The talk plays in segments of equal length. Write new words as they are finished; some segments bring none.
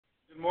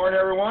Good morning,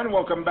 everyone.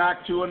 Welcome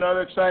back to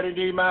another exciting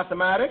day of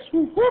mathematics.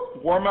 Whoop,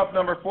 whoop. Warm-up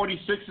number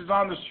 46 is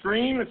on the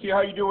screen. Let's see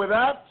how you do with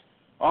that.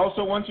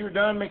 Also, once you're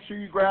done, make sure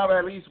you grab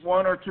at least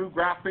one or two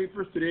graph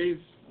papers. Today's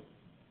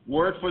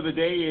word for the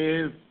day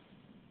is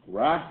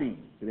graphing.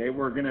 Today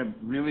we're going to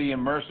really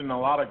immerse in a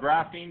lot of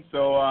graphing,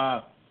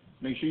 so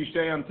make sure you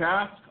stay on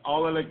task.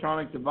 All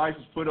electronic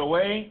devices put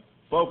away.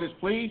 Focus,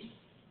 please.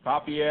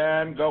 Copy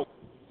and go.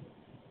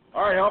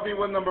 All right, help me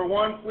with number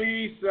one,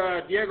 please.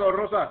 Diego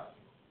Rosa.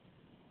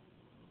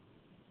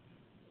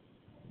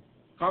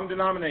 Common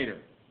denominator.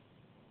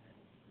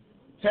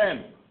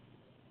 10.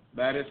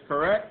 That is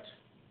correct.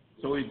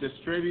 So we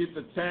distribute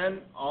the 10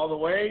 all the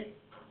way.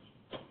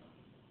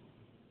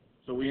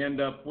 So we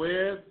end up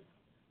with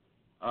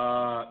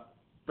 30x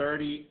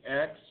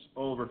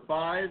over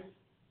 5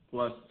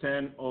 plus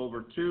 10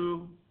 over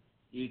 2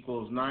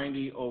 equals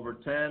 90 over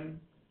 10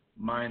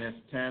 minus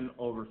 10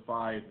 over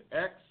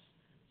 5x.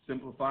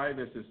 Simplify,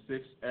 this is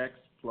 6x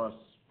plus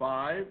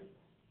 5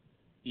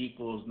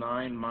 equals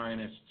 9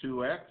 minus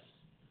 2x.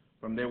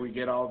 From there we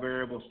get all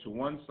variables to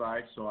one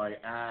side, so I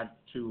add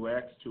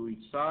 2x to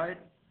each side,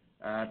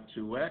 add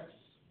 2x.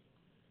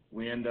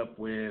 We end up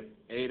with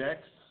 8x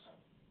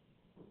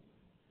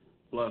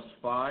plus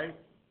 5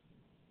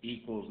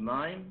 equals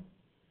 9.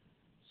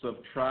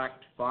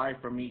 Subtract 5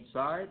 from each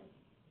side.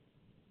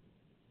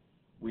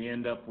 We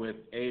end up with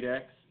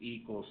 8x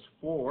equals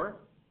 4.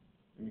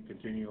 Let me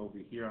continue over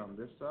here on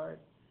this side.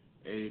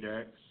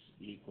 8x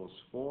equals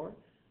 4.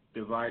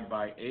 Divide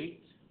by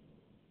 8.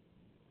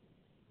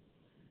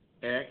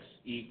 X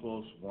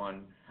equals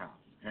 1/2.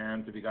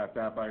 Hands if you got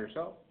that by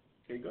yourself.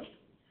 Okay, good.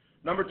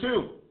 Number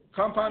 2,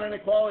 compound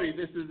inequality.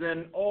 This is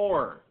an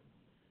OR.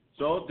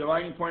 So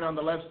dividing point on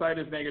the left side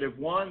is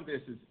 -1.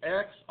 This is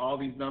x. All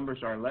these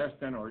numbers are less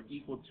than or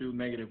equal to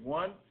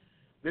 -1.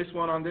 This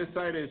one on this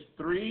side is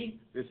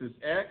 3. This is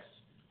x.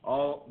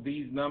 All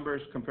these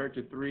numbers compared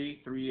to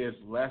 3 is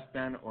less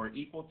than or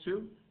equal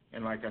to.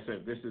 And like I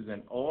said, this is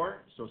an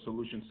OR. So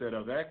solution set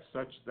of x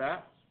such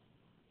that,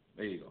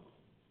 there you go.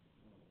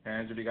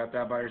 Hands if you got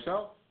that by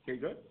yourself. Okay,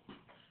 good.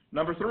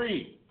 Number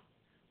 3,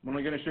 I'm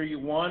only going to show you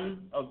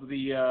one of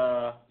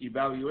the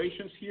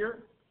evaluations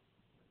here.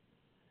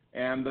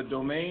 And the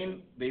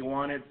domain, they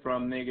want it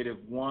from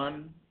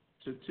 -1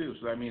 to 2.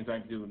 So that means I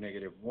do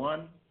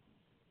 -1,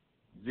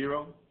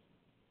 0,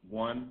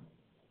 1,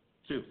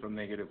 2, from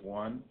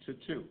 -1 to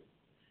 2.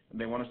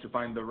 And they want us to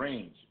find the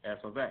range,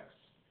 f of x.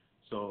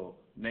 So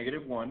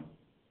 -1,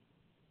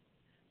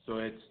 so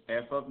it's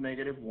f of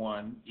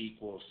 -1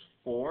 equals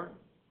 4.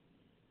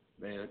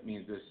 That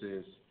means this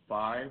is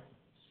 5,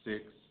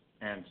 6,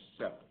 and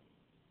 7.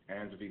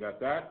 Hands if you got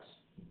that.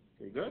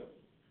 Okay, good.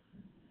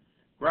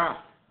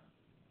 Graph.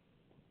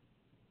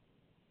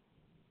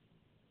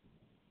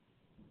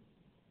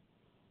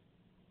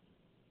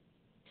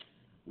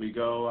 We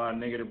go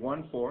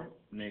 -1, 4,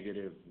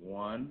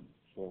 -1,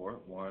 4,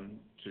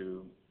 1,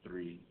 2,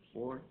 3,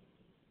 4,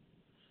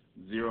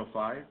 0,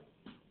 5,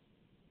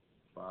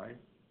 5,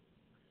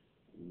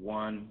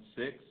 1,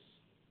 6,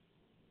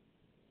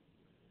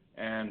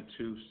 and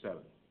 2,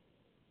 7.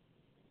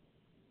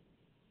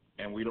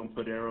 And we don't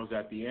put arrows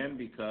at the end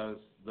because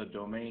the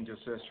domain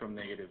just says from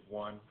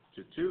 -1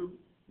 to 2.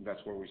 And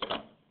that's where we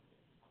stop.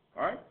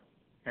 All right?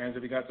 Hands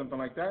if you got something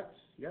like that?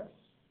 Yes?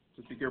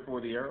 Just be careful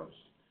with the arrows.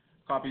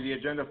 Copy the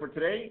agenda for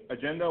today.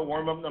 Agenda,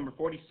 warm-up number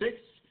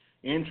 46,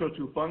 intro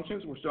to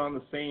functions. We're still on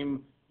the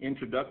same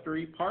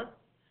introductory part.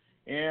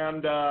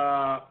 And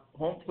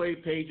home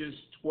plate pages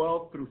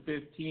 12 through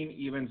 15,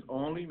 evens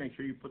only. Make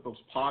sure you put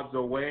those pods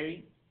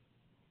away.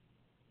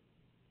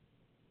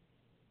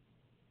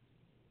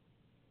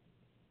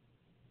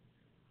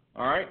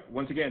 All right,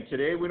 once again,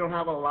 today we don't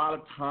have a lot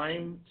of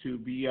time to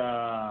be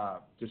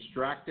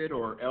distracted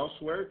or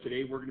elsewhere.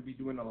 Today we're going to be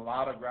doing a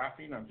lot of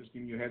graphing. I'm just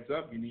giving you a heads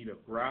up. You need a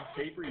graph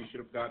paper. You should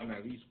have gotten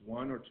at least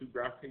 1 or 2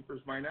 graph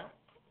papers by now.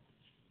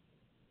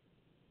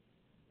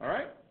 All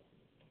right,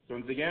 so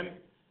once again,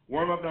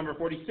 warm-up number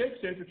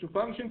 46, intro to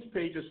functions,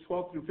 pages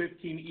 12 through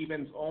 15,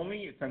 evens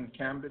only. It's on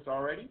Canvas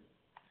already.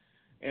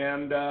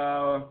 And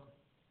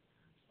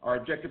our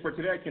objective for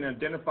today, I can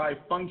identify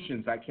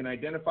functions.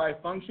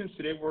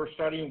 Today we're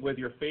starting with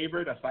your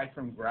favorite, aside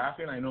from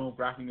graphing. I know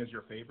graphing is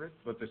your favorite,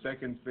 but the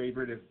second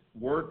favorite is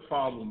word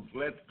problems.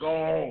 Let's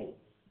go.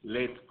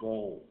 Let's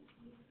go.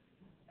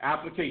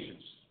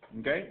 Applications.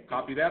 Okay,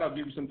 copy that. I'll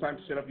give you some time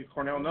to set up your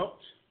Cornell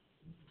notes.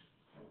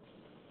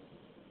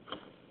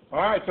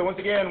 All right, so once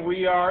again,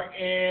 we are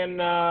in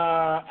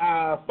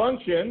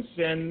functions,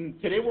 and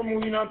today we're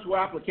moving on to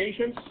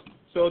applications.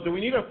 So do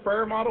we need a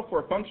FAIR model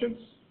for functions?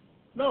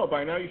 No,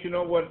 by now you should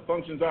know what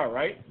functions are,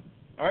 right?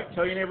 All right,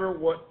 tell your neighbor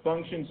what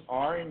functions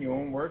are in your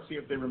own words, see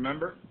if they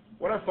remember.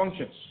 What are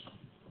functions?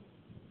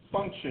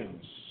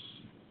 Functions.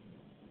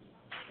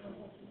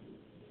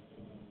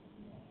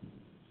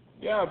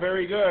 Yeah,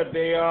 very good.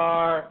 They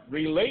are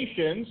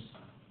relations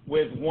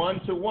with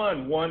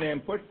one-to-one, one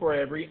input for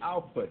every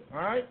output. All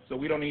right, so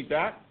we don't need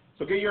that.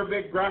 So get your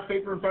big graph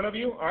paper in front of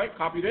you. All right,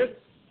 copy this.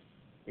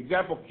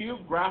 Example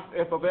cube, graph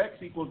f of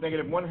x equals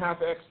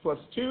 -1/2 x plus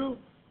 2.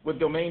 with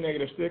domain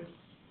 -6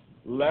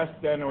 less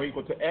than or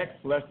equal to x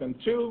less than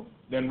 2,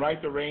 then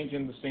write the range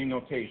in the same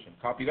notation.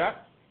 Copy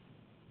that?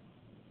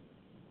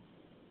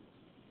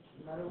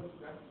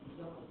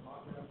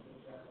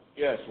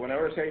 Yes,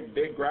 whenever I say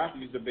big graph,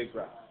 use the big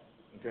graph.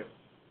 Okay.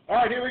 All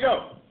right, here we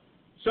go.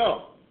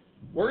 So,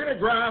 we're going to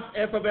graph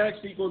f of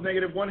x equals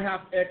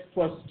 -1/2 x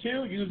plus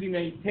 2 using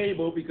a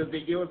table because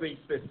they give us a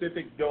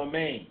specific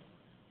domain.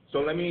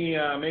 So let me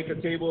make a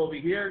table over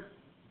here.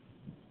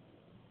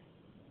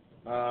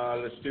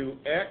 Let's do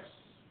x,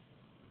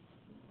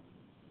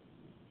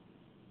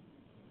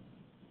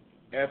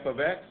 f of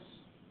x.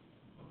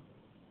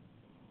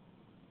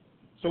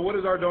 So what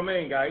is our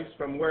domain, guys?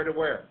 From where to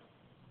where?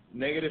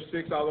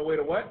 -6 all the way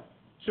to what?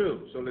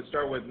 2. So let's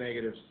start with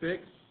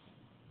 -6,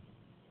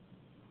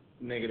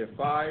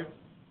 -5,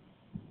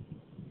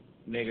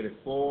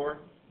 -4,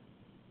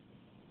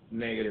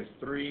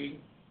 -3,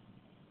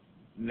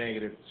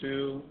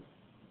 -2,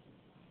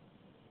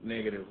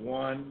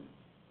 -1,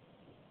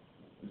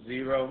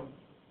 0,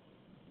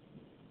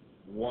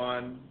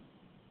 1,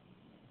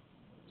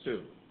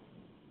 2.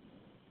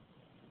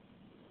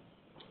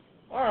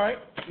 All right,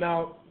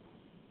 now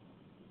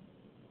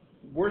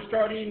we're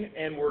starting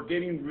and we're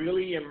getting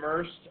really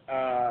immersed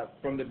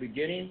from the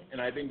beginning,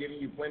 and I've been giving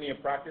you plenty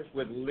of practice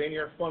with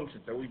linear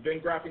functions. So we've been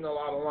graphing a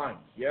lot of lines,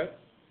 yes?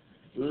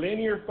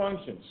 Linear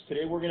functions.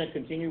 Today we're going to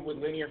continue with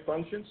linear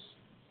functions.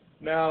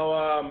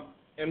 Now,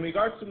 in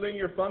regards to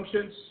linear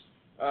functions,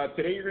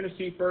 today you're going to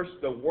see first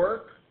the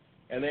work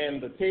and then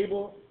the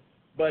table,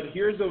 but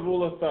here's a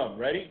rule of thumb.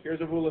 Ready? Here's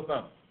a rule of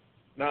thumb.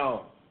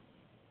 Now,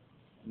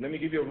 let me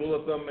give you a rule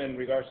of thumb in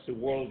regards to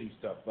worldly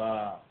stuff.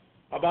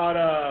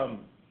 About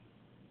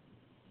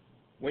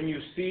when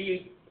you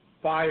see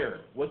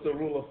fire, what's the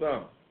rule of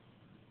thumb?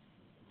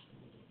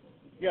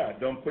 Yeah,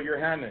 don't put your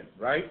hand in,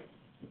 right?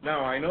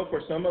 Now, I know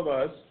for some of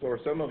us, for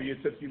some of you,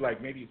 it took you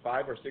like maybe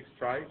 5 or 6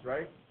 tries,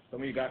 right?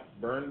 Some of you got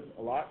burned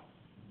a lot.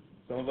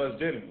 Some of us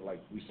didn't. Like,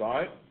 we saw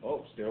it.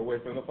 Oh, stay away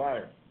from the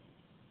fire.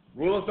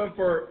 Rule of thumb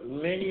for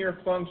linear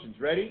functions.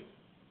 Ready?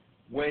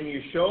 When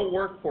you show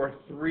work for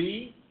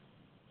 3,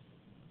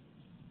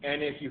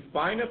 and if you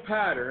find a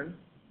pattern,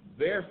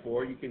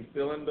 therefore, you can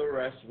fill in the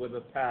rest with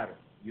a pattern.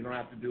 You don't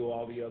have to do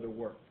all the other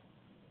work.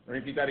 Let me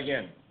repeat that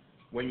again.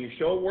 When you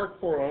show work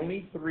for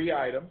only 3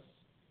 items,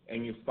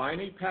 and you find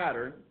a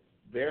pattern,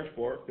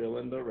 therefore, fill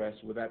in the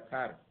rest with that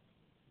pattern.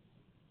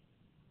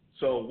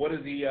 So what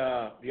is the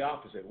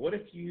opposite? What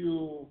if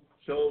you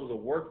show the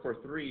work for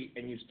 3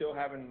 and you still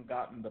haven't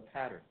gotten the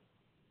pattern?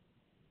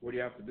 What do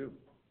you have to do?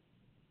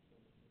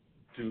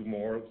 Do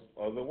more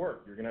of the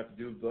work. You're going to have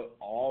to do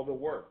all the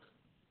work.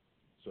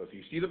 So if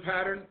you see the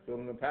pattern, fill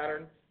in the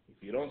pattern.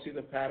 If you don't see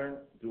the pattern,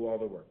 do all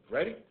the work.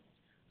 Ready?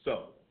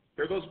 So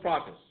here goes the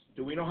process.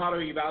 Do we know how to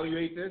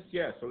evaluate this?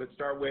 Yes. So let's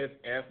start with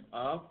f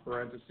of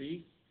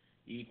parentheses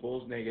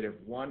equals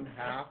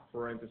 -1/2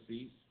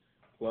 parentheses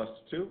plus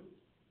 2.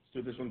 Let's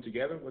do this one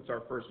together. What's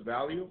our first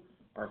value?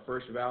 Our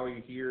first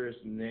value here is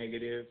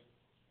 -6.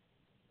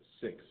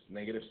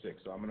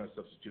 -6. So I'm going to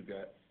substitute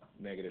that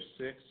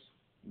 -6,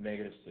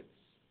 -6.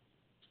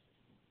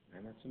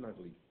 And that's an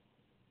ugly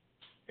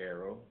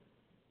arrow.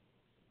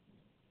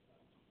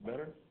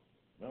 Better?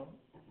 No?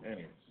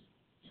 Anyways.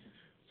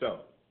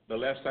 So the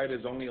left side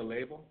is only a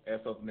label.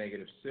 F of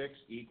 -6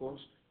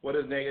 equals, what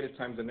is negative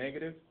times a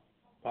negative?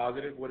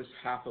 Positive. What is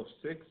half of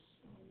 6?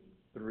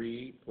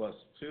 3 plus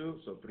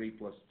 2. So 3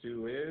 plus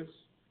 2 is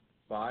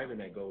 5,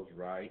 and it goes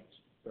right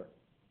there.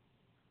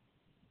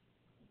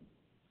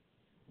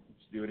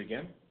 Let's do it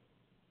again.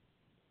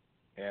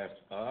 F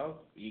of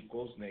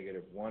equals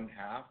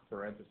 -1/2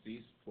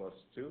 parentheses plus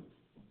 2.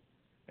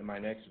 And my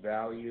next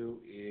value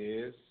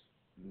is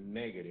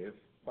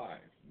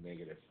 -5.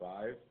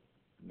 -5,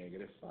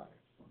 -5.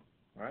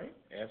 All right?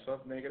 F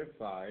of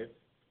 -5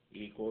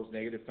 equals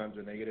negative times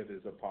a negative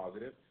is a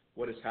positive.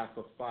 What is half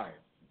of 5?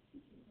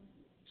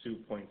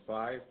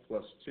 2.5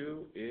 plus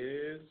 2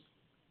 is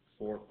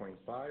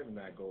 4.5, and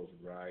that goes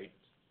right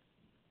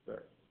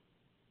there.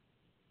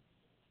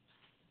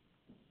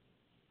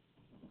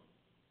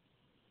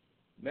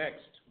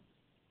 Next,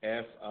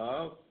 f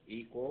of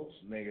equals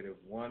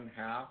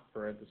 -1/2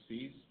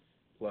 parentheses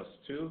plus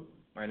 2.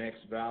 My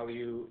next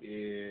value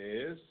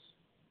is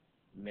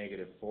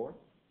 -4.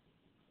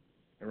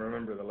 And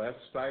remember, the left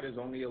side is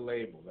only a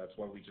label. That's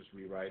why we just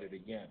rewrite it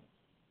again.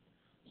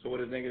 So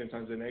what is negative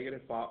times a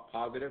negative?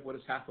 Positive. What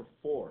is half of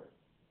 4?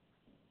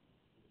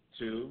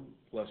 2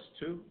 plus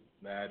 2.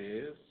 That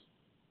is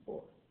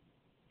 4.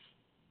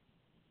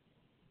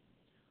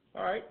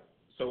 All right.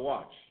 So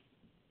watch.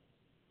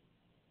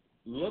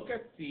 Look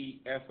at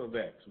the f of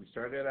x. We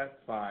started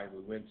at 5.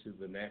 We went to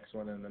the next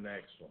one and the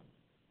next one.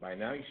 By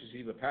now, you should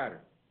see the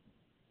pattern.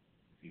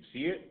 If you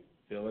see it,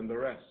 fill in the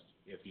rest.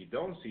 If you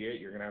don't see it,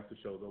 you're going to have to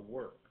show the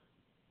work.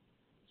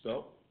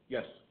 So,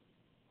 yes?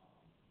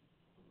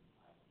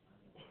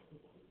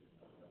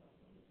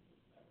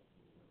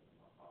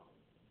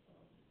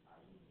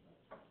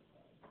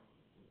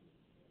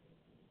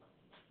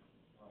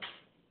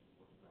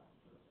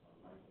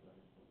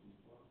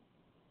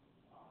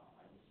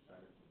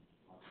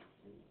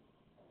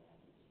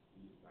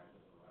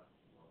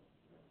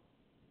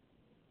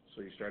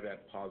 So you start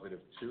at positive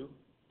 2?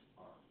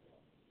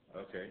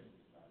 Okay.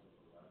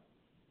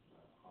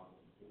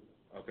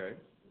 Okay.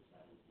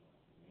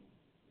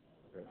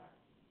 Okay.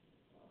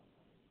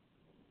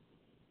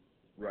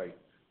 Right.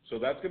 So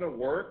that's going to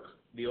work.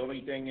 The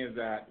only thing is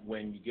that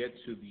when you get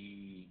to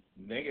the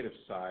negative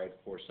side,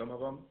 for some of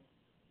them,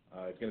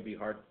 it's going to be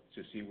hard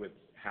to see with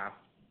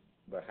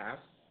the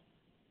halves.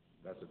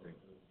 That's the thing.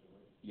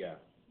 Yeah.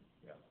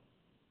 Yeah.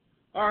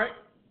 All right.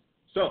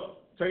 So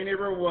tell your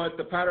neighbor what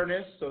the pattern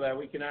is so that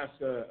we can ask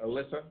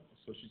Alyssa.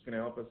 So she's going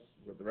to help us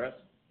with the rest.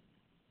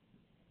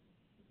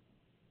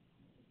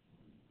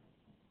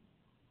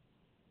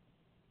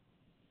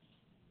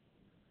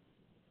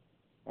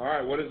 All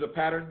right. What is the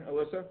pattern,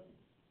 Alyssa?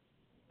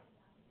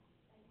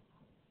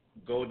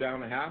 Go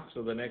down a half.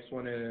 So the next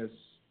one is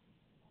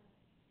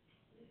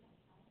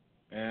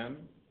and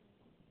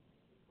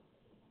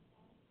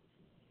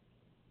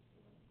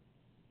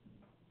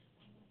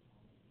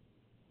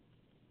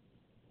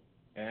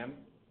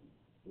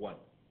 1.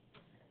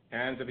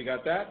 Hands, have you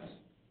got that?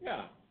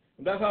 Yeah.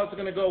 And that's how it's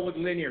going to go with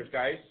linears,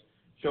 guys.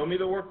 Show me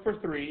the work for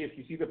 3. If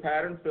you see the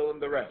pattern, fill in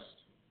the rest.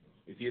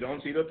 If you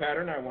don't see the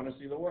pattern, I want to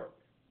see the work.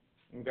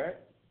 Okay?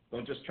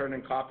 Don't just turn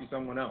and copy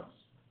someone else.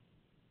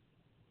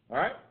 All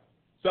right?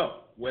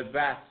 So, with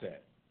that said,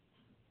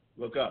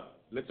 look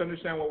up. Let's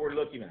understand what we're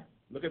looking at.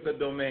 Look at the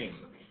domain.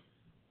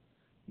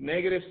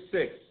 Negative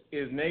 6.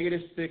 Is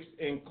negative 6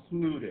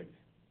 included?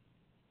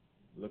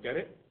 Look at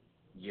it.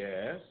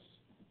 Yes.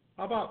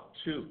 How about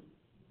 2?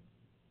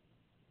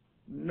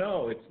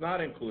 No, it's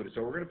not included.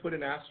 So we're going to put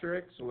an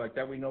asterisk so like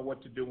that we know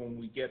what to do when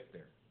we get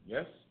there.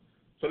 Yes?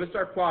 So let's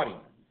start plotting.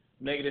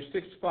 Negative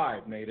 6,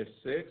 5. Negative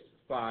 6,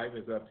 5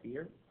 is up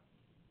here.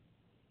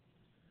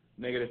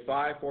 Negative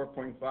 5,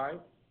 4.5.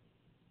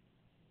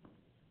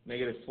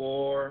 Negative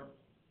 4,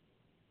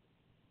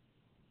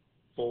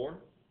 4.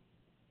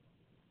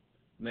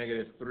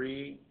 Negative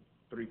 3,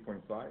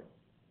 3.5.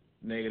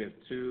 Negative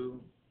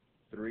 2,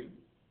 3.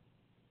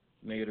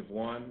 Negative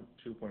 1,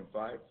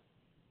 2.5.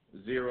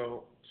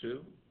 0,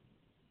 2.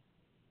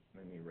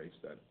 Let me erase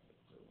that.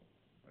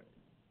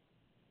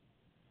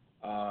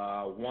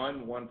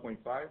 1,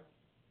 1.5.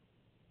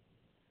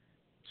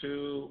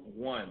 2,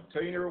 1.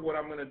 Tell your neighbor what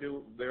I'm going to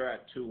do there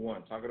at 2,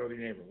 1. Talk it over to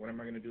your neighbor. What am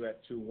I going to do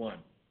at 2, 1?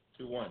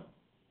 2, 1.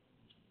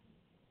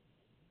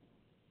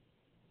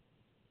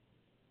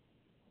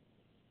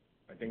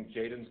 I think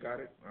Jaden's got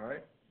it. All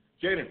right.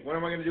 Jaden, what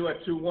am I going to do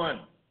at 2,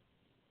 1?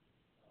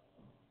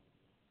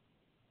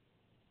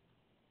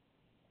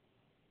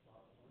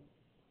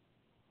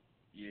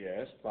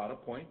 Yes, plot a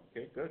point.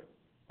 Okay, good.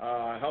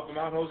 Help him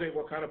out, Jose.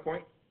 What kind of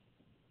point?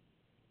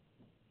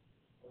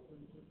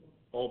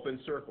 Open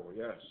circle,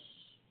 yes.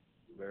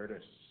 There it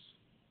is.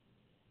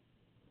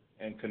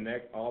 And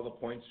connect all the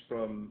points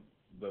from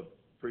the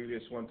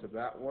previous one to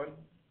that one.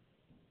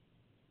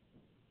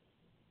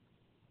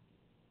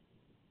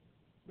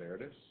 There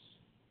it is.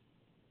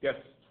 Yes?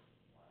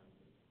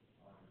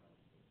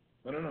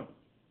 No.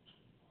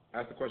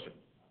 Ask the question.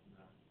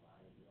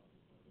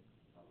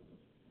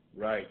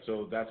 Right,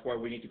 so that's why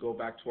we need to go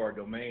back to our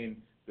domain.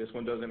 This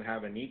one doesn't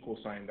have an equal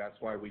sign. That's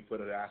why we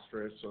put an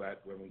asterisk so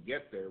that when we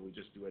get there, we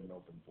just do an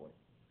open point.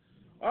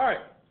 All right,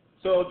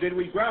 so did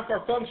we graph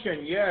our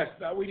function? Yes,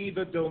 now we need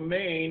the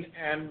domain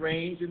and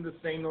range in the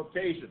same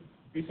notation.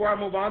 Before I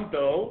move on,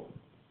 though,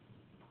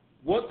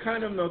 what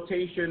kind of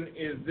notation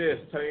is this?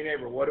 Tell your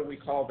neighbor, what do we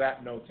call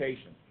that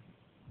notation?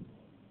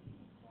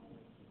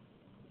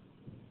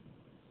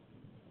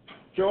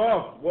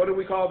 Joel, what do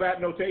we call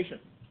that notation?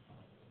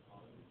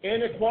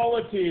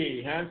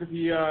 Inequality. Hands if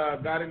you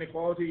got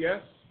inequality,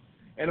 yes?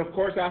 And of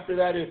course after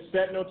that is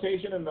set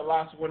notation and the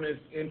last one is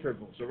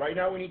integral. So right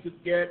now we need to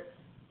get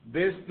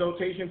this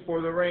notation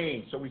for the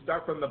range. So we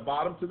start from the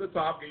bottom to the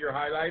top, get your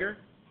highlighter.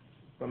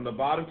 From the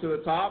bottom to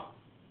the top,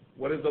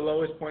 what is the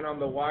lowest point on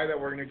the y that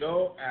we're going to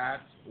go?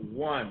 At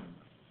 1.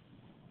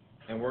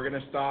 And we're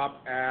going to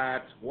stop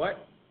at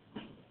what?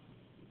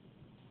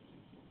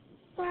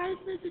 5,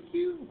 Mr.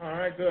 Q. All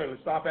right, good.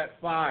 Let's stop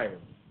at 5.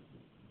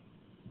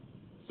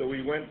 So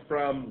we went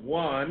from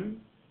 1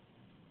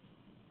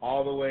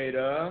 all the way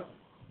to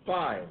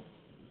 5.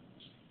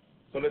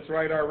 So let's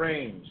write our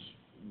range.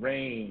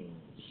 Range.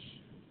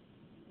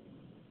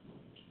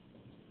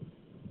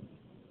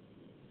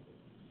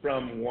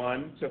 From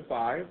 1 to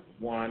 5.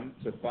 1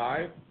 to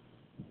 5.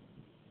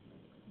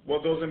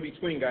 What goes in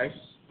between, guys,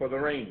 for the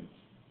range?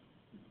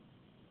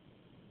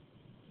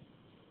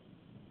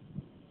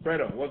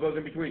 Fredo, what goes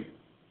in between?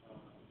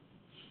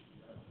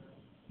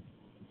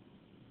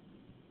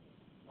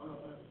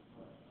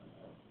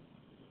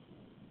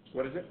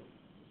 What is it?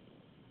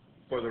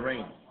 For the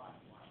range.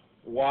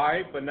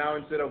 Y, but now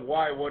instead of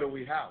Y, what do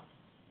we have?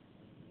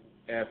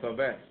 F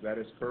of X. That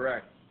is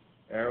correct.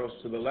 Arrows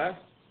to the left.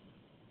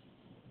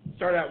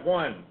 Start at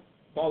 1.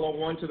 Follow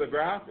 1 to the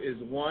graph. Is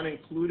 1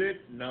 included?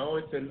 No,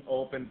 it's an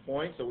open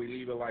point, so we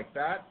leave it like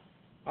that.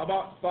 How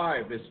about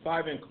 5? Is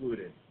 5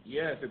 included?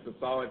 Yes, it's a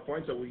solid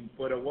point, so we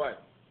put a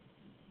what?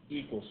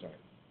 Equal sign.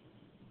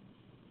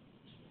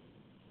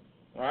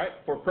 All right,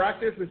 for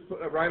practice, let's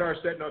write our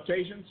set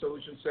notation,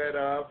 solution set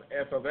of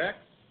f of x,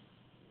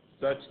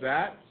 such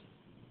that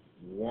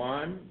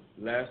 1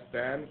 less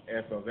than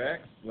f of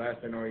x less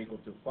than or equal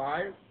to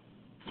 5.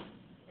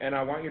 And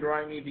I want you to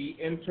write me the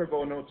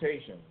interval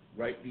notation.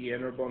 Write the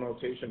interval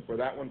notation for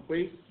that one,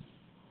 please.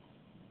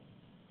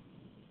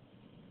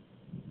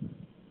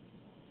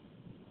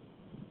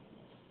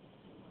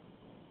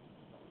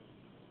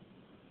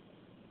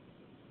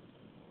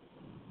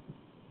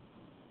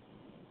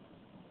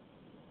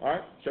 All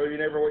right, show your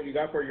neighbor what you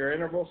got for your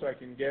interval so I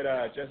can get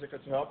Jessica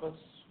to help us.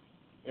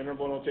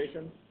 Interval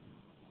notation.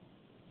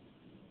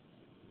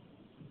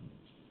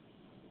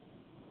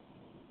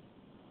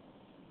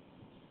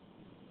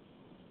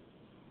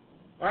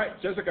 All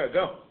right, Jessica,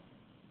 go.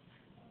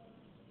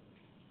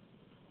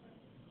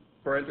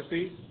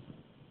 Parentheses,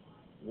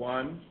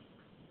 1,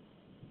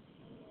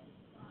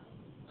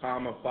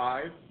 comma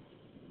 5.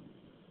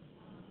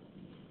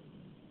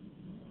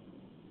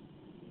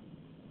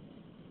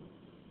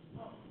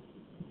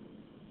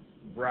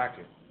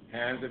 Bracket.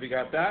 Hands if you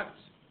got that.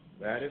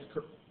 That is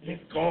correct.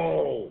 Let's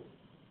go.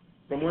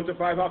 From 1 to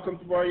 5, how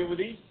comfortable are you with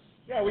these?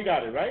 Yeah, we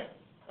got it, right?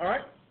 All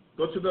right.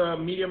 Go to the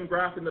medium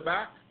graph in the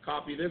back.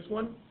 Copy this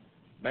one.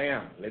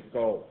 Bam. Let's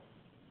go.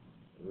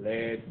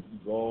 Let's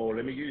go.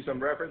 Let me give you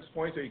some reference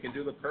points so you can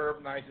do the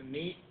curve nice and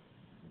neat.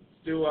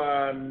 Let's do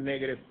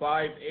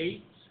 -5,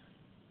 8,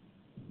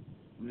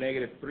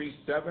 -3,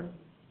 7,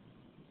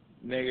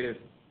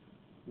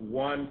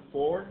 -1,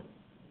 4,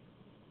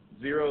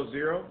 0,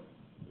 0,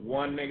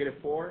 1,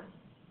 -4,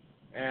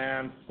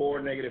 and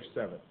 4,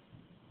 -7.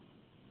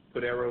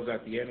 Put arrows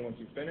at the end once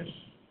you finish.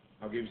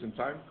 I'll give you some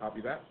time. Copy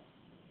that.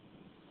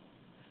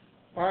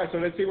 All right, so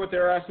let's see what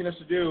they're asking us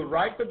to do.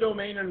 Write the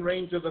domain and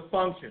range of the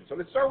function. So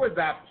let's start with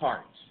that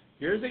part.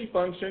 Here's a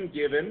function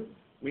given.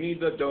 We need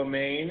the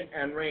domain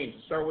and range.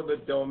 Let's start with the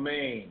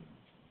domain.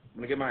 I'm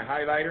going to get my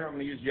highlighter. I'm going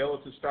to use yellow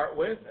to start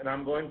with, and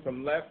I'm going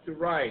from left to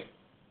right.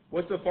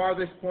 What's the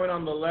farthest point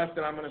on the left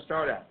that I'm going to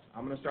start at?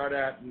 I'm going to start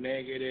at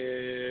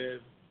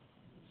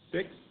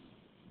 -6.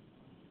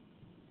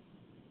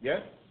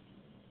 Yes?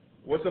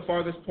 What's the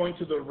farthest point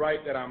to the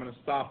right that I'm going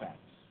to stop at?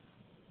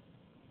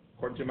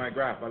 According to my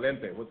graph,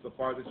 Valente, what's the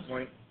farthest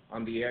point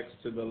on the x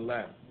to the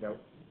left? No.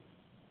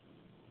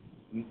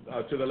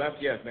 To the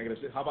left, yes,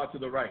 -6. How about to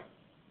the right?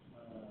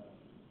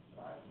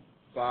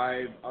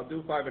 5. I'll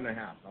do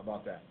 5.5. How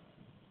about that?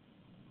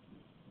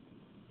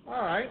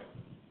 All right.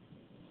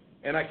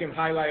 And I can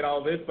highlight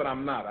all this, but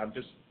I'm not. I'm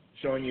just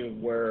showing you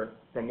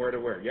from where to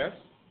where. Yes?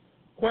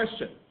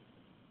 Question.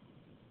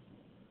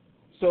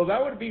 So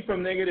that would be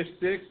from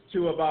 -6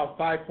 to about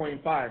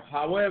 5.5.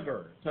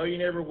 However, tell your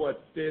neighbor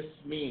what this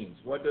means.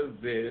 What does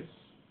this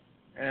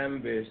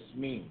and this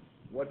mean?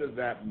 What does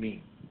that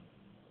mean?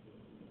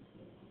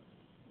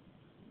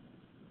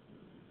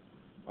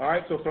 All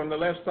right, so from the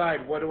left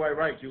side, what do I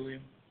write,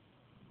 Julian?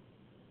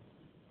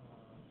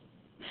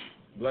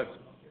 Bless.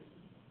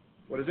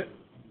 What is it?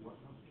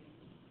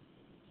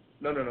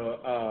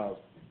 No.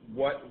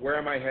 Where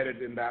am I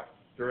headed in that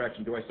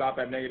direction? Do I stop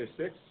at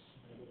 -6?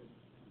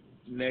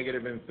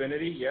 Negative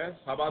infinity, yes.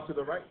 How about to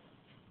the right?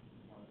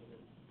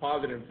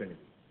 Positive infinity.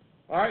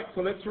 All right,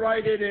 so let's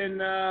write it in,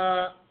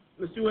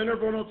 let's do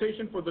interval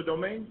notation for the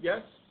domain,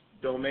 yes?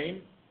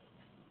 Domain.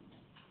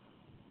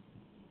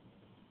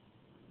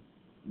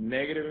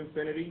 Negative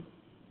infinity,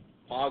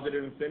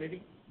 positive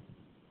infinity.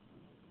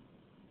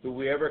 Do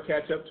we ever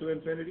catch up to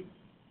infinity?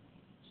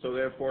 So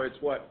therefore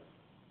it's what?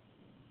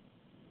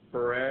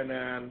 Paren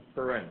and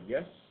paren,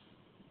 yes?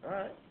 All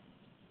right.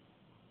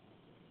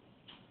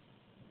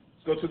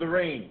 Let's go to the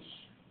range.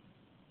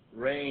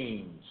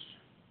 Range.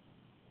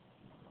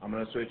 I'm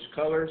going to switch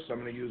colors. So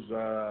I'm going to use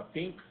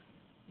pink.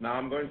 Now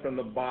I'm going from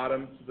the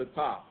bottom to the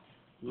top.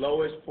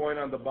 Lowest point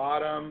on the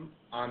bottom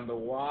on the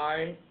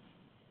y,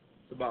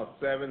 it's about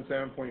 7,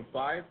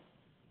 7.5.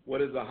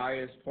 What is the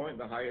highest point?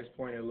 The highest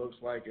point, it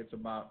looks like it's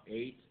about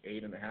 8,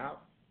 8.5.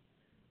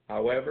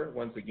 However,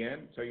 once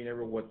again, tell your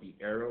neighbor what the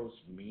arrows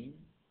mean.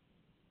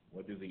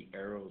 What do the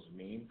arrows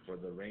mean for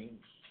the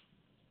range?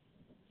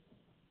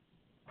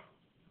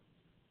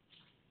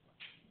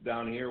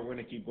 Down here, we're going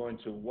to keep going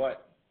to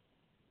what,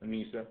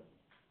 Anissa?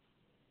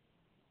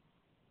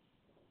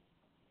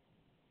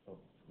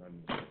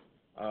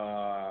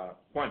 Oh,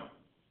 Juan,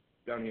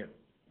 down here.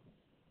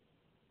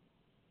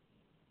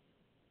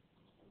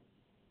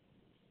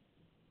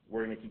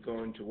 We're going to keep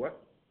going to what?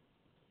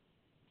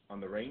 On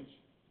the range?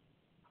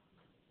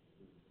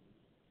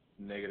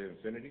 Negative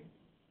infinity.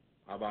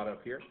 How about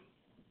up here?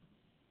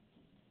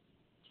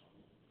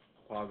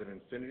 Positive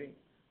infinity.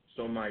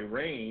 So my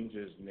range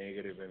is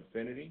negative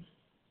infinity,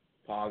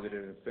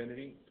 positive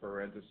infinity,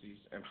 parentheses,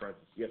 and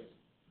parentheses. Yes?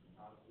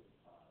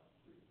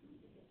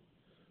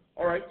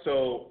 All right,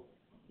 so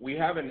we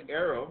have an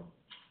arrow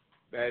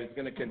that is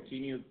going to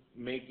continue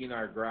making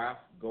our graph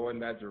go in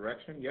that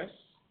direction, yes?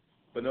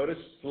 But notice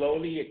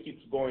slowly it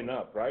keeps going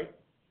up, right?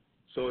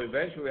 So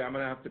eventually I'm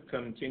going to have to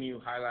continue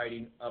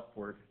highlighting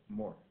upward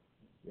more.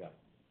 Yeah.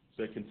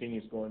 So it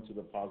continues going to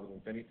the positive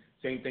infinity.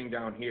 Same thing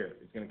down here.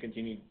 It's going to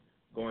continue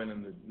going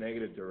in the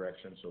negative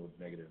direction, so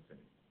negative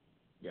infinity.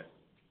 Yes.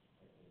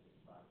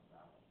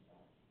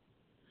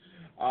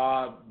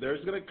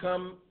 There's going to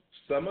come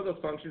some of the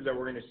functions that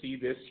we're going to see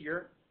this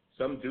year.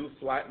 Some do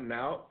flatten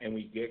out, and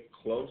we get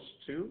close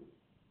to,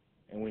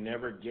 and we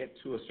never get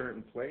to a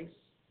certain place,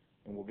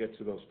 and we'll get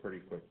to those pretty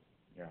quick.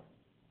 Yeah.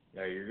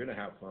 Yeah, you're going to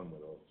have fun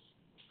with those.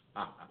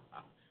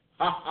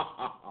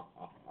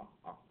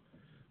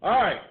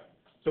 All right.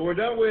 So we're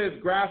done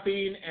with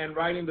graphing and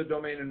writing the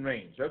domain and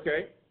range.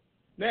 Okay.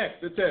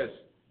 Next, it says,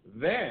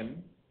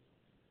 then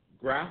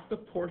graph the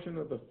portion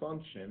of the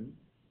function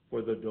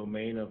for the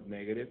domain of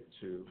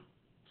 -2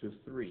 to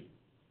 3.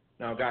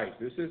 Now, guys,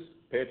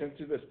 pay attention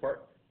to this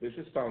part. This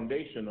is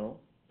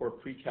foundational for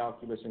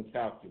pre-calculus and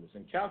calculus.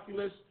 In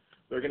calculus,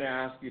 they're going to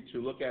ask you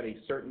to look at a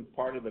certain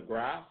part of the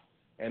graph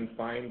and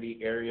find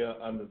the area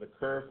under the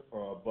curve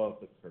or above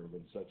the curve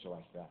and such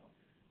like that.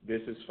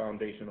 This is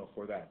foundational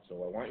for that.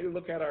 So I want you to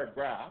look at our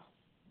graph,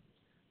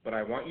 but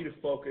I want you to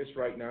focus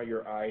right now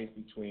your eyes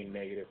between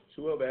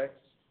 -2 of x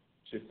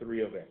to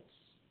 3 of x.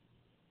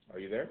 Are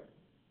you there?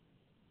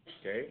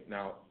 Okay,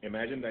 now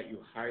imagine that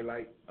you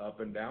highlight up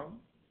and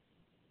down.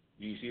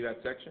 Do you see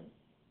that section?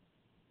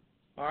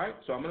 All right,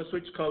 so I'm going to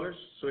switch colors,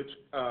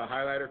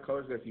 highlighter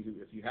colors if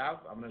you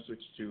have. I'm going to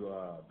switch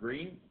to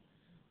green.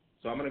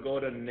 So I'm going to go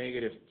to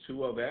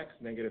 -2 of x.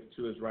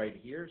 -2 is right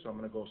here, so I'm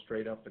going to go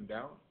straight up and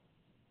down.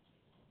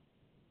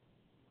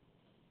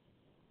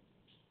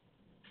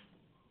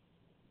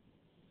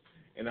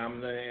 And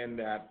I'm going to end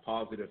at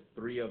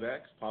 +3 of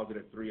x.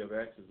 +3 of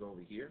x is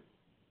over here.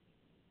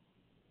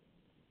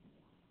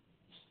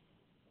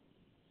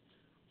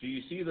 Do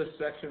you see the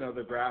section of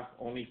the graph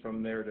only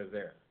from there to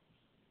there?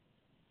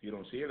 If you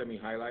don't see it, let me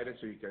highlight it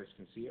so you guys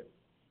can see it.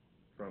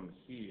 From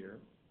here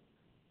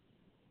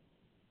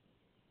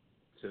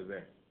to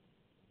there.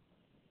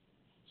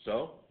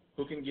 So,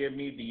 who can give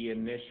me the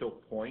initial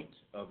point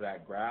of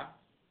that graph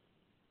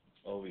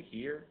over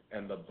here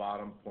and the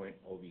bottom point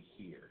over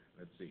here?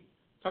 Let's see.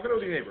 Talk it over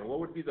to your neighbor. What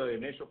would be the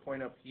initial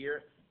point up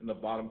here and the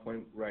bottom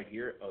point right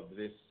here of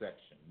this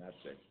section?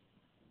 That's it.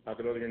 Talk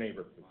it over to your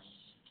neighbor, please.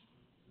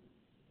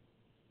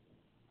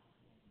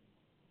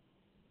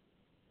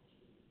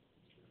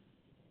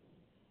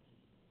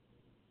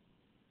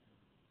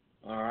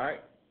 All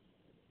right.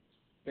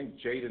 I think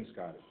Jaden's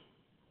got it.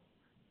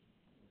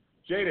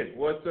 Jaden,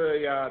 what's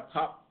the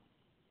top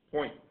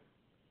point?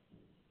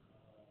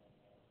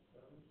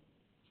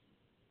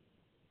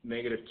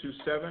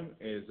 -27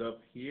 is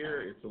up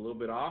here. It's a little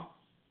bit off.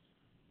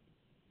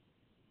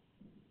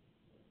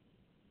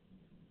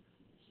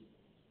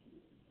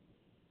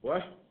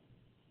 What?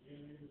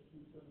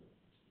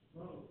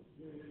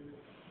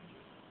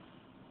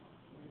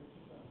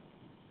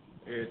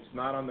 It's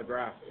not on the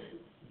graph.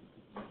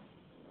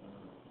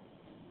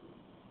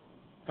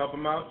 Help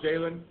him out,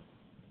 Jalen.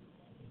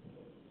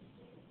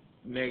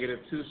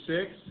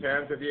 -26.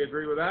 Hands if you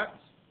agree with that.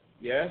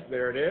 Yes,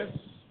 there it is.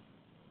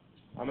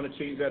 I'm going to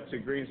change that to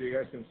green so you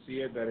guys can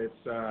see it, that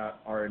it's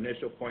our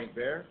initial point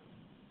there.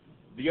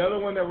 The other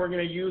one that we're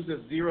going to use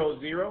is 0,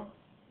 0.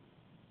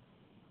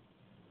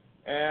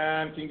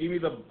 And can you give me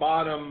the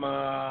bottom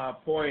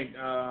point,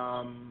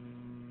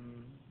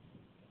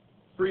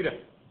 Frida?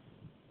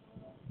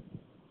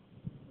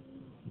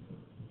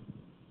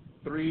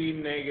 3,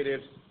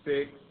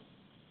 -6.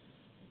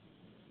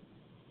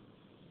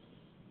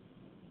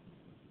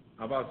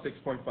 How about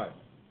 6.5?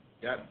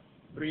 Yeah,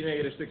 3,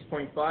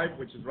 -6.5,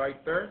 which is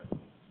right there.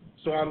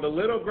 So on the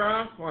little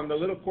graph, on the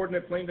little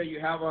coordinate plane that you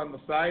have on the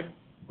side,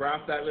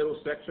 graph that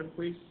little section,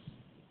 please.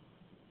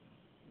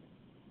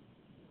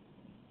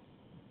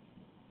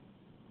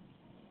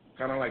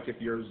 Kind of like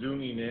if you're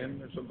zooming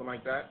in or something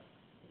like that.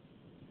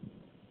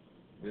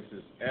 This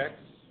is x.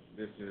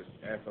 This is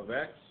f of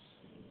x.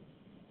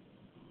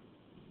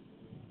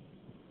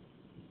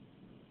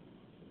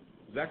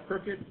 Is that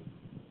crooked?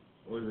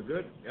 Or is it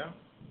good? Yeah?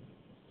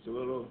 It's a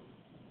little,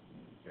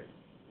 okay.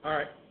 All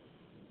right.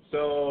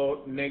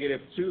 So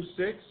 -2,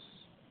 6.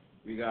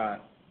 We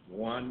got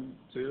 1,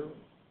 2,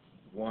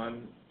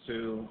 1,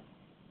 2,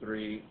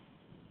 3,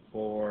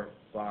 4,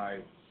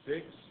 5,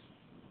 6.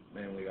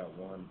 Then we got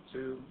 1,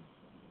 2,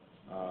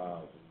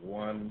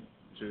 1,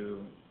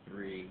 2,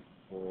 3,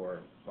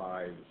 4,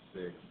 5,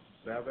 6,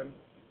 7.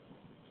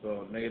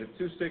 So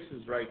 -2, 6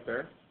 is right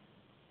there.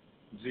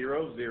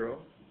 0,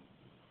 0.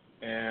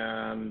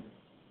 And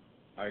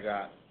I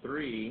got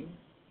 3.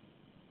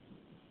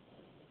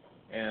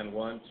 And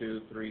 1, 2,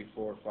 3,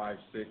 4, 5,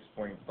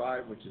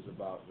 6.5, which is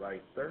about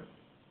right there.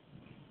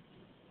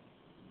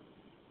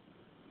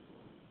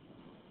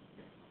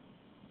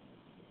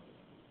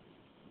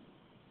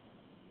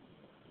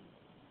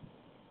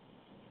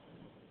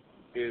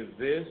 Is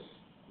this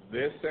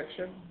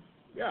section?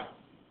 Yeah.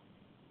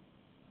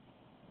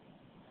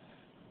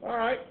 All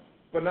right.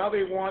 But now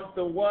they want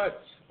the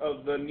what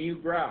of the new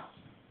graph?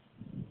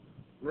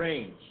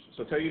 Range.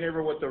 So tell your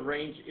neighbor what the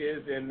range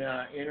is in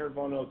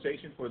interval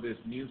notation for this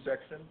new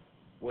section.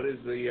 What is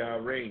the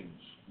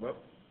range? Well,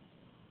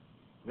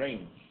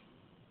 range.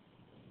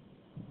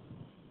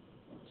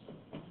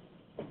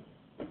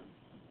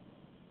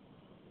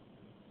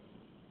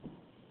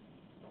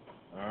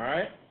 All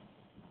right.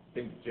 I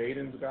think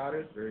Jaden's got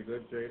it. Very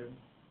good, Jaden.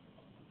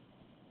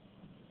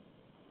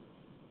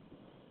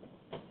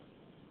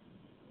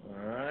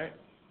 All right.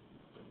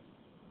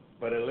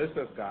 But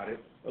Alyssa's got it.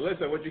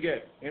 Alyssa, what'd you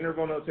get?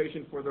 Interval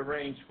notation for the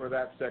range for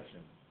that section.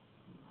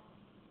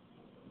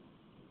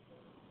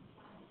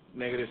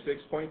 Negative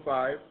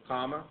 6.5,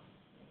 comma,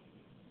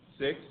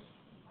 6,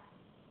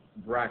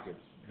 brackets.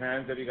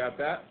 Hands, have you got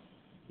that?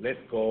 Let's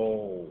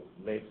go.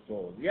 Let's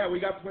go. Yeah, we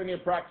got plenty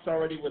of practice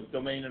already with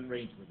domain and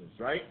range for this,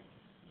 right?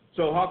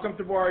 So how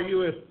comfortable are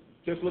you if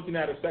just looking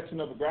at a section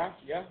of a graph?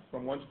 Yeah,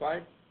 from 1 to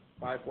 5,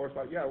 5, 4,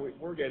 5. Yeah,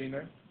 we're getting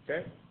there.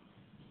 Okay.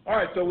 All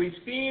right, so we've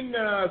seen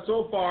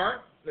so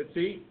far, let's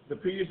see, the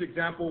previous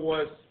example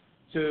was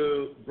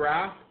to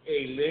graph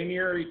a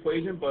linear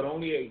equation, but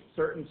only a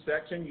certain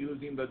section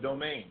using the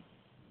domain.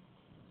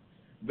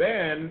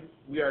 Then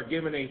we are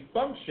given a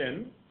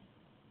function,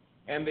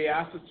 and they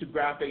ask us to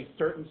graph a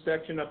certain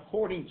section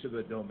according to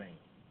the domain.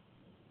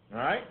 All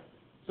right?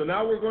 So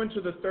now we're going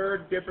to the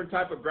third different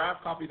type of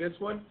graph. Copy this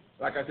one.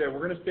 Like I said, we're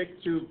going to stick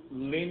to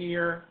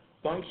linear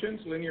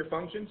functions.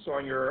 So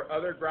on your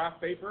other graph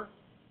paper,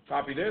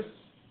 copy this.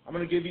 I'm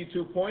going to give you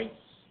 2 points.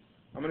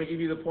 I'm going to give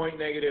you the point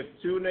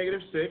 -2,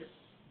 -6,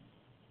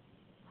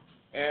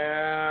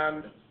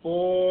 and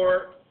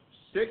 4,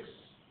 6.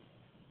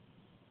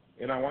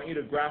 And I want you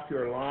to graph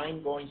your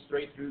line going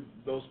straight through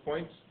those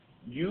points.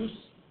 Use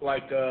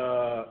like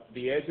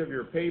the edge of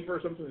your paper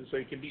or something so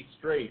it can be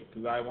straight,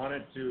 because I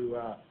wanted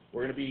to,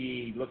 we're going to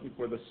be looking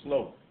for the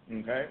slope,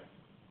 okay?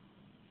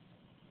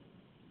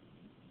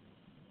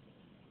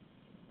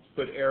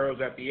 Put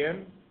arrows at the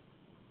end.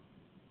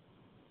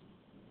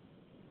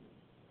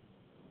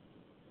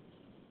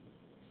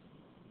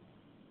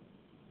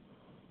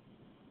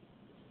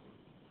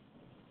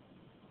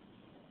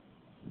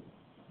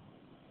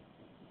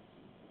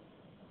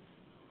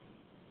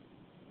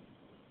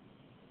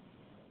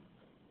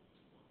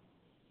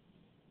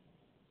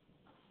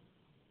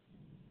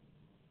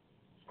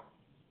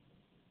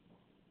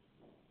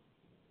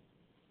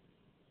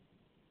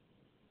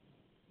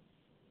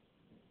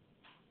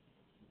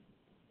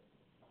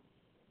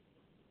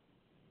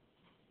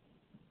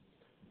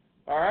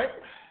 All right,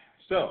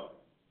 so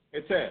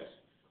it says,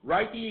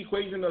 write the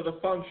equation of the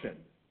function.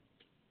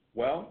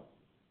 Well,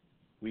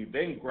 we've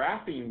been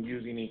graphing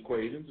using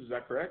equations, is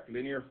that correct?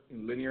 Linear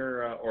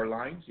or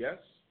lines, yes?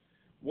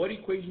 What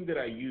equation did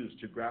I use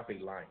to graph a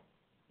line?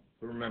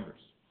 Who remembers?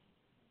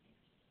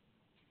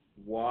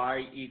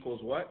 Y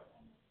equals what?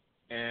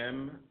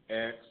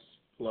 mx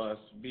plus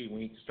b. We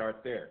need to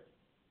start there.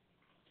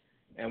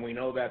 And we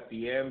know that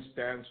the m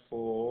stands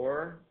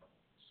for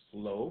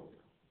slope,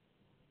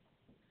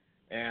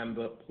 and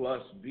the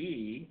plus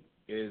b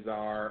is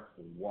our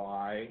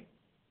y-intercept,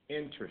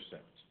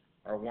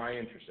 or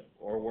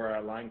where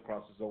our line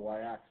crosses the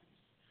y-axis.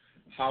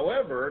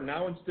 However,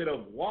 now instead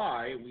of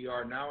y, we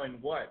are now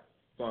in what?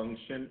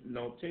 Function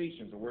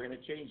notation. So we're going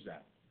to change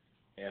that.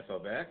 F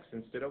of x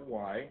instead of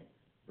y,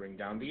 bring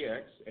down the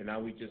x, and now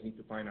we just need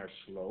to find our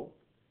slope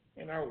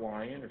and our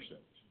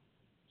y-intercept.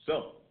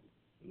 So,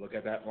 look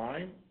at that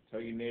line. Tell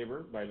your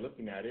neighbor by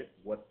looking at it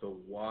what the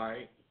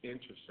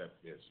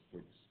y-intercept is,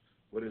 please.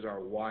 What is our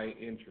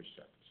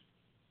y-intercept?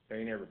 Tell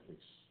your neighbor, please.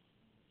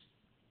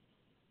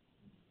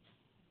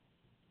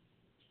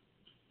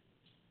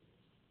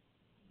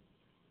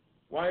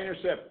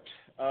 Y-intercept.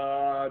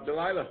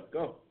 Delilah,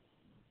 go.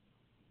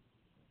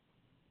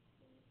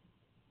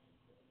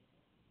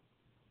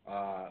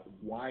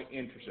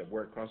 Y-intercept,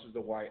 where it crosses the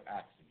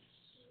y-axis.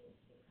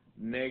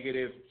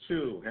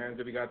 -2. Hands,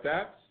 have you got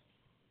that?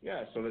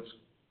 Yeah, so let's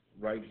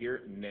write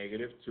here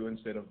 -2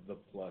 instead of the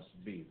plus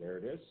b. There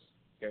it is.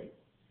 Okay.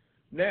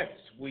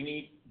 Next, we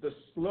need the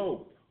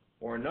slope,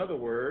 or in other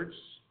words,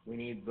 we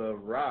need the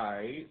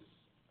rise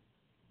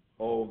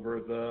over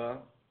the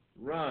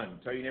run.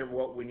 Tell your neighbor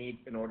what we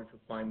need in order to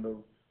find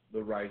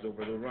the rise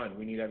over the run.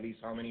 We need at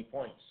least how many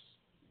points?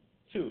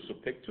 2. So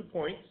pick 2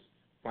 points,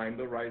 find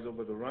the rise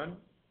over the run.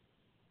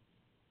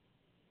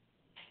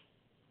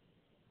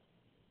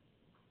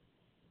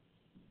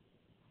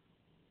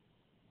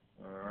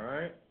 All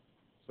right.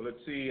 So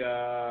let's see,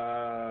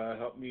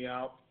 help me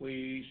out,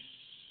 please.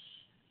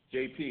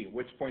 JP,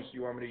 which points do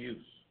you want me to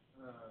use?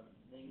 -1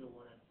 and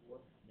 4,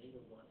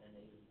 -1 and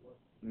 -4.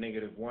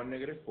 -1,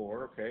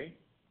 -4, okay.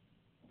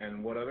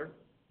 And what other?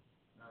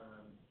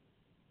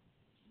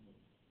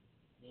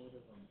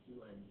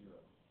 -2 and 0.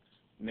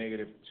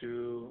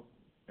 -2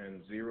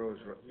 and 0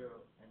 is right.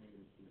 0 and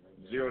 -2.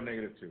 Right? 0,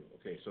 -2.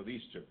 Okay, so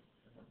these two.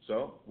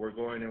 So we're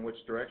going in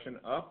which direction?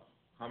 Up.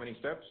 How many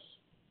steps?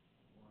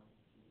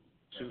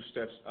 2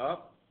 steps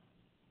up,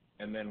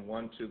 and then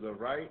 1 to the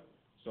right.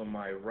 So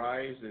my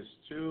rise is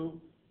 2,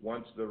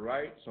 1 to the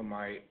right, so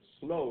my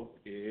slope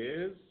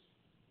is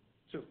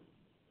 2.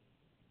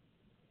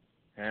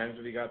 Hands,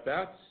 have you got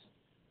that?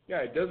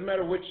 Yeah, it doesn't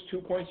matter which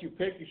 2 points you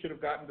pick, you should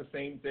have gotten the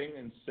same thing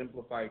in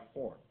simplified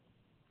form.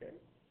 Okay?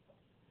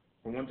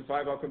 From 1 to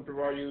 5, how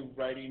comfortable are you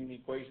writing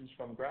equations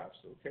from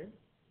graphs? Okay?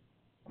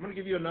 I'm going to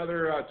give you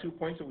another 2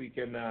 points so we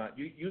can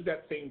use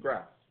that same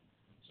graph.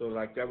 So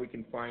like that we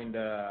can find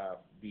the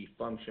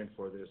function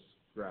for this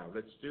graph.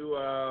 Let's do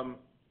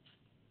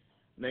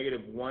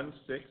negative 1,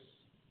 6,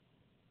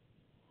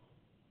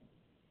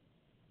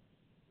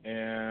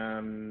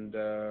 and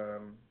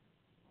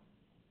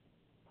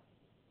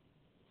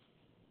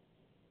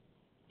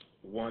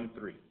 1,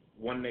 3.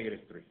 1, negative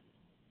 3.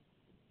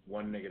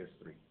 1, negative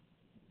 3.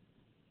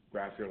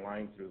 Graph your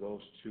line through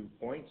those 2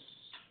 points.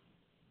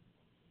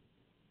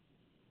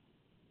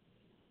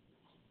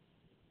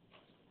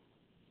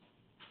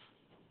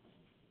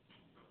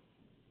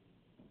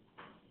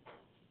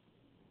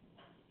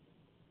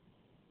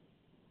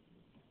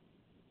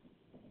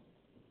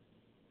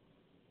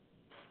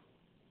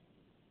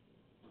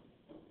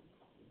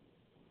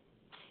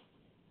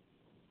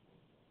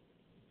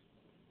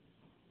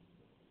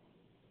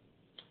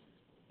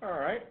 All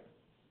right.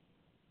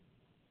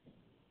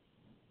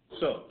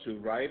 So to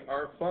write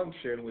our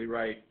function, we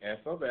write f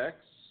of x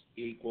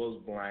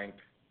equals blank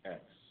x.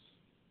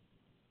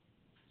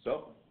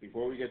 So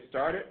before we get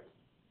started,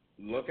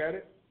 look at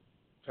it.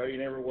 Tell your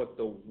neighbor what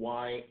the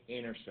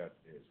y-intercept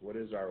is. What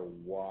is our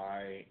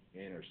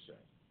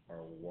y-intercept?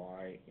 Our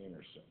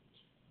y-intercept.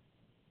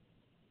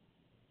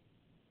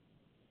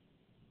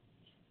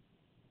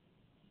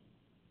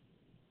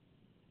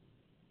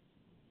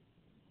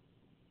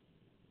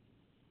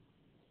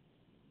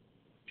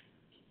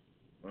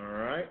 All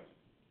right.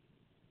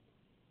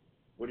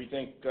 What do you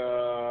think?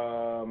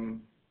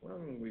 What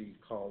have we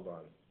called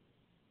on?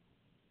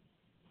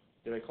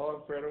 Did I call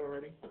on Fredo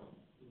already?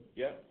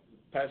 Yeah?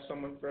 Pass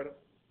someone, Fredo?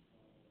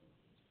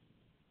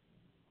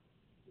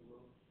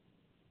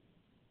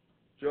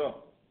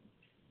 Joe?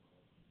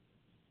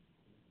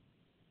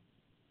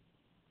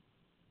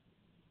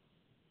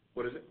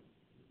 What is it?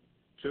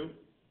 2?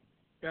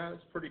 Yeah,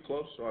 it's pretty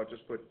close, so I'll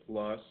just put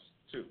plus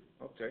 2.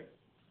 Okay.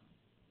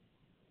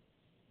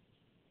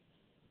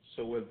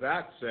 So with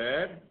that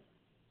said,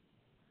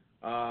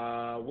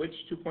 which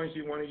 2 points do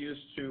you want to use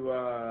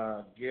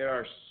to get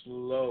our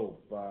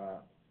slope?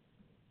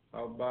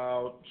 How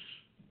about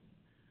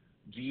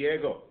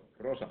Diego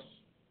Rosas?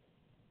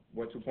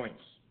 What 2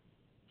 points?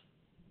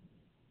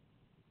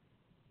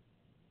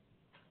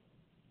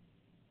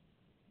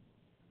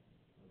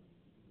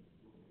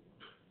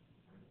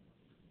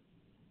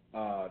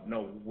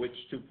 No, which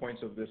 2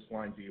 points of this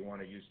line do you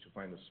want to use to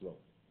find the slope?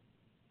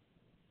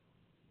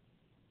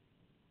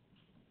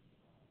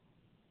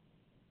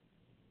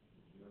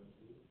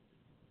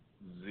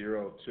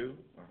 0, 2,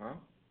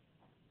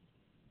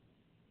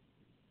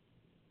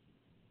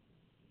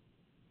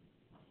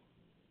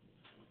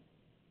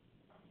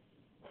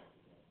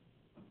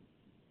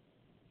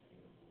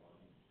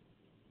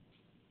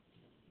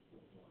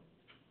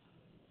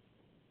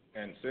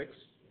 and 6?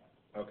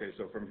 Okay,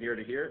 so from here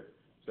to here,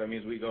 so that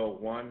means we go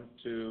 1,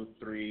 2,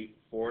 3,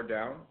 4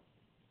 down.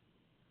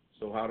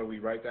 So how do we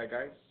write that,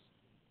 guys?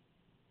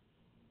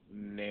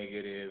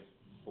 Negative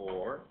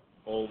 4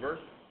 over.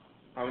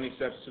 How many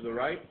steps to the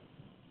right?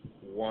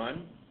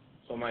 1.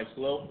 So my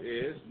slope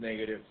is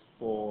negative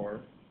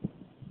 4,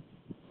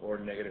 or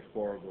negative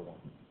 4 over 1.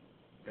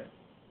 Okay.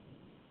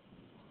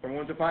 From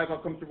 1 to 5, how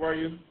comfortable are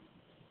you?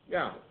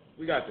 Yeah,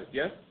 we got this,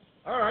 yes?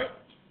 All right.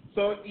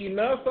 So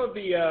enough of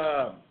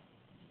the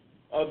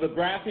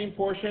graphing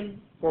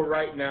portion for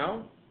right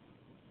now.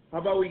 How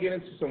about we get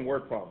into some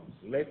word problems?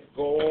 Let's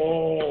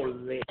go,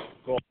 let's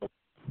go,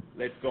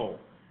 let's go.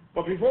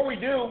 But before we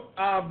do,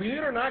 believe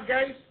it or not,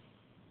 guys,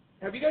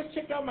 have you guys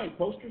checked out my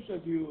posters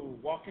as you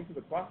walk into the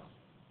class?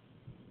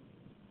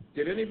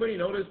 Did anybody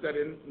notice that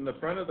in the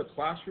front of the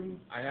classroom,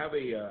 I have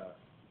a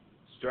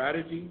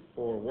strategy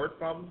for word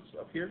problems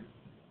up here?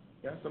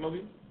 Yeah, some of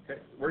you? Okay,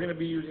 we're going to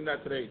be using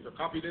that today. So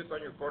copy this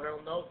on your Cornell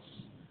notes.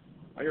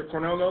 On your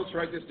Cornell notes,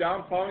 write this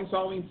down.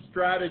 Problem-solving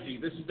strategy.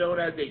 This is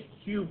known as a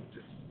cubed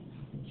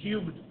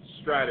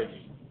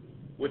strategy,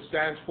 which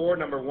stands for,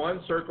 number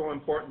 1, circle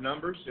important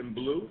numbers in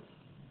blue.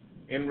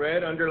 In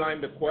red,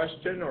 underline the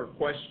question or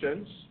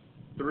questions.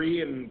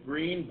 3, in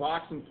green,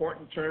 box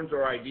important terms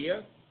or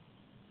ideas.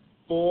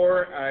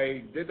 4,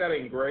 I did that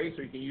in gray,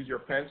 so you can use your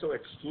pencil.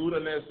 Exclude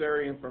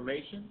unnecessary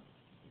information.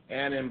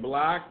 And in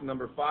black,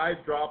 number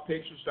 5, draw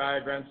pictures,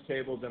 diagrams,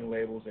 tables, and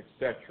labels,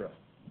 etc.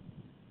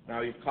 Now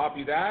you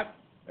copy that.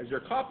 As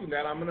you're copying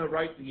that, I'm going to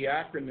write the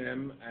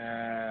acronym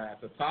at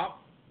the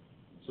top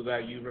so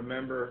that you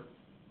remember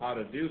how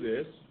to do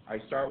this. I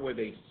start with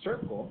a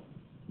circle.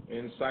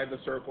 Inside the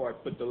circle, I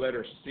put the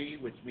letter C,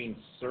 which means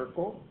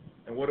circle.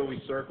 And what do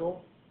we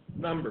circle?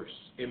 Numbers,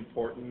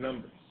 important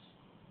numbers.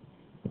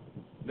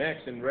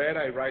 Next, in red,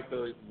 I write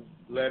the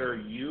letter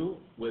U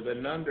with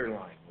an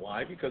underline.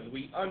 Why? Because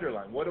we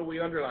underline. What do we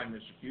underline,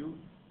 Mr. Q?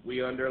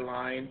 We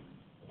underline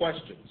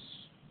questions.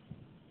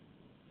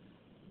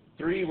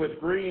 3, with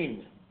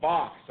green,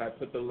 box. I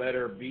put the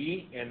letter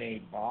B in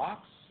a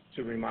box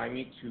to remind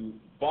me to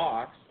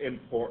box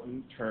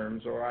important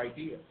terms or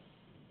ideas.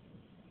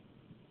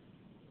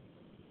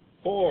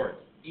 4,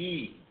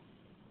 E.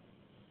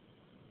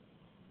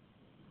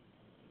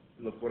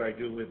 Look what I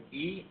do with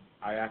E.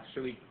 I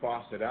actually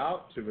cross it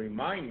out to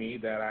remind me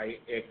that I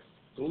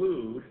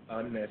exclude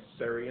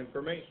unnecessary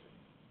information.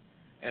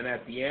 And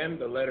at the end,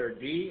 the letter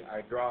D,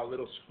 I draw a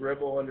little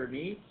scribble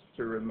underneath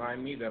to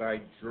remind me that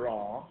I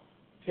draw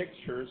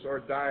pictures or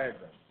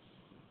diagrams.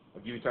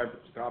 I'll give you time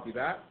to copy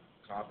that.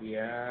 Copy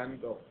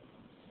and go.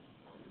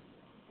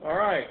 All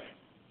right.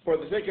 For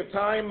the sake of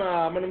time,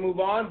 I'm going to move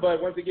on,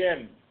 but once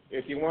again,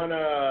 if you want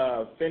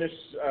to finish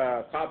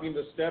copying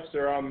the steps,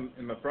 they're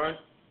in the front.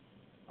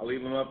 I'll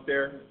leave them up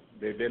there.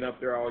 They've been up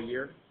there all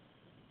year.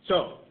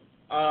 So,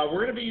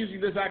 we're going to be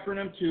using this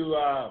acronym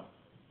to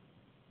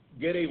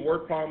get a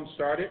word problem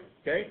started,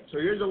 okay? So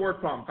here's a word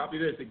problem. Copy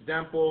this.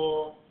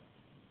 Example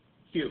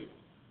Q.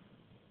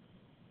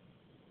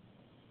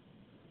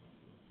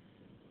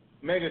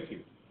 Mega Q.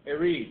 It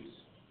reads,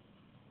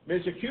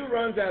 Mr. Q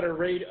runs at a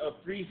rate of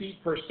 3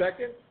 feet per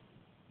second.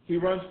 He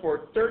runs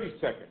for 30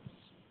 seconds.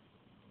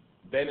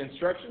 Then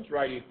instructions,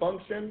 write a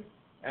function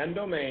and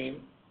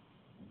domain,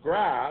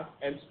 graph,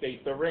 and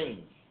state the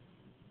range.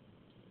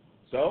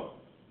 So,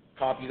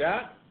 copy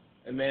that,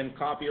 and then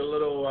copy a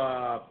little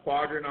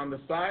quadrant on the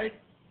side,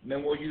 and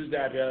then we'll use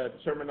that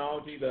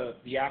terminology,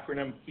 the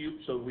acronym CUBE,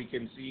 so we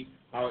can see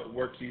how it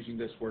works using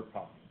this word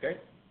problem, okay?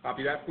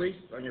 Copy that, please,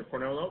 on your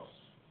Cornell notes.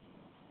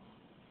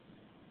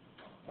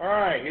 All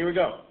right, here we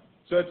go.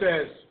 So it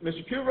says,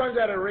 Mr. Q runs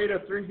at a rate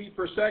of 3 feet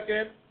per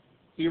second.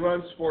 He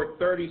runs for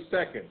 30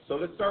 seconds. So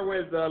let's start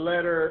with the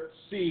letter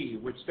C,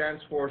 which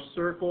stands for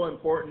circle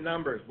important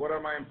numbers. What are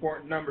my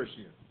important numbers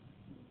here?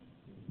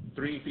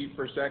 3 feet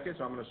per second,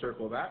 so I'm going to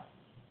circle that.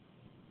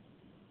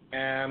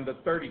 And the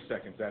 30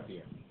 seconds at the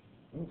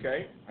end.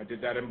 Okay, I did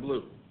that in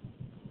blue.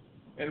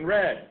 In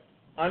red,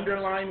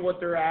 underline what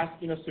they're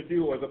asking us to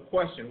do, or the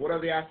question. What are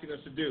they asking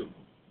us to do?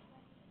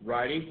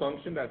 Write a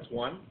function, that's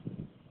 1.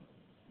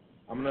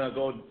 I'm going to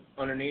go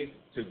underneath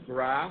to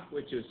graph,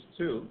 which is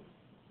 2.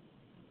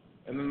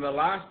 And then the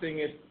last thing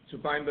is to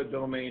find the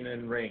domain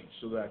and range.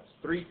 So that's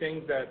 3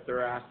 things that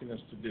they're asking us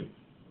to do.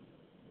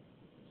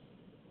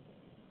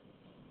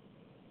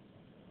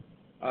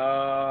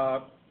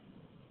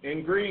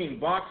 In green,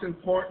 box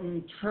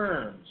important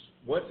terms.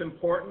 What's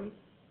important?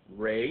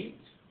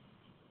 Rate,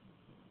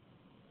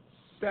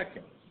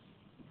 seconds.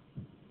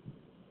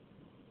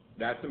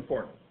 That's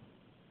important.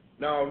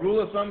 Now, rule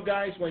of thumb,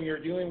 guys, when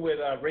you're dealing with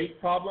rate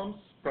problems,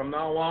 from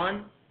now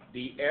on,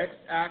 the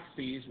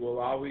x-axis will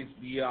always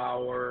be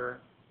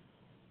our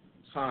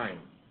time.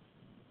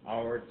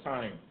 Our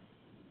time.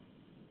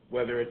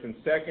 Whether it's in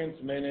seconds,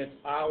 minutes,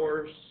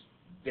 hours,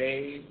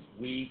 days,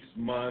 weeks,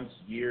 months,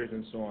 years,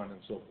 and so on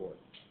and so forth.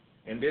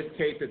 In this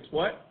case, it's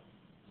what?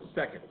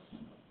 Seconds.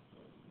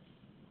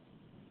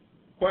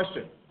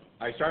 Question.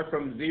 I start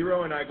from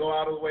 0 and I go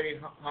out of the way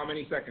how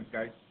many seconds,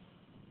 guys?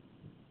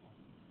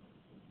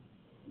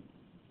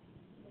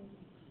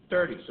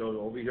 30. So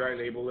over here I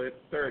label it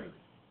 30.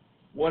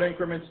 What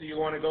increments do you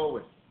want to go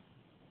with?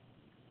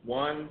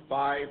 1,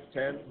 5,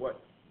 10,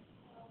 what?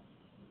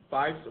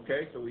 5s,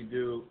 okay, so we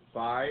do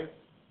 5,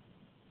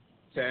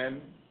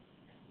 10,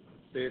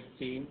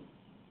 15,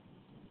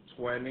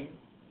 20,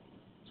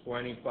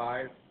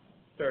 25,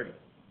 30.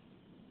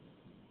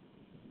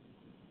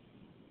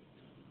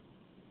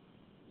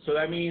 So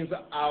that means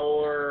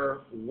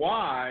our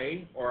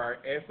y, or our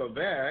f of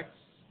x,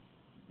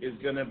 is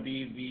going to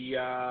be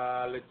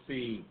the, let's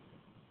see,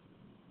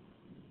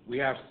 we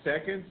have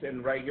seconds,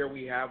 and right here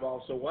we have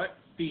also what?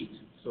 Feet.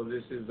 So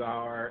this is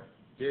our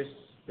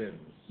distance.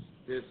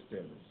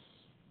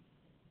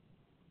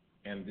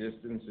 And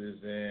distance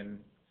is in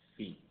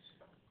feet.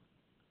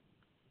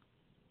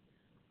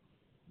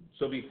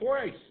 So before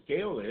I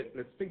scale it,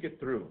 let's think it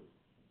through.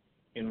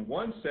 In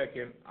 1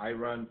 second, I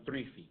run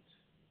 3 feet.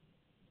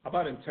 How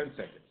about in 10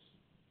 seconds?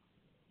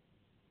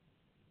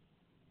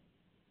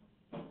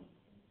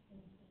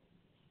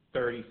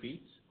 $30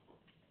 feet,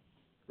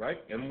 right?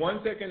 In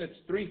 1 second, it's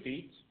 3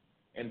 feet.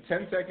 In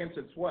 10 seconds,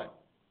 it's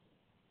what?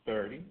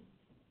 30.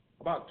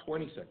 How about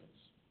 20 seconds?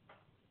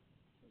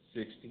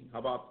 60. How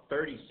about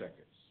 30 seconds?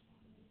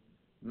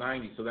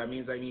 90. So that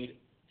means I need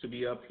to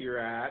be up here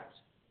at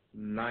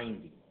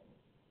 90.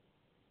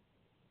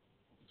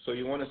 So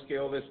you want to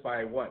scale this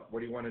by what?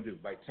 What do you want to do?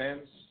 By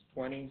 10s,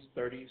 20s,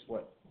 30s,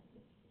 what?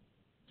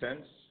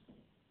 10s?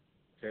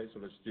 Okay, so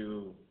let's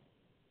do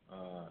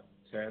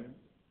 10,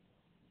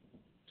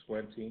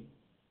 20,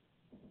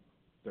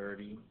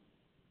 30,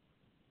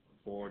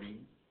 40,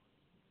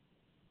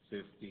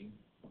 50,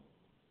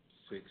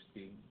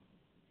 60,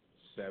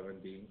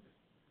 70,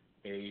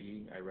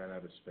 80. I ran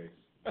out of space.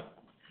 It's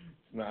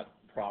not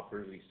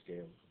properly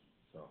scaled.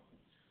 So,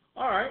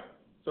 all right.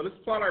 So let's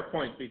plot our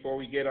points before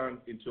we get on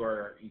into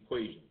our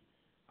equation.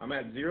 I'm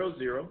at 0,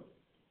 0.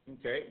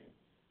 Okay.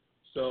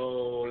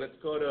 So let's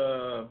go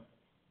to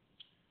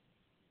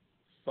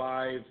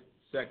 5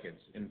 seconds.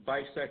 In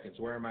 5 seconds,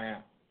 where am I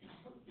at?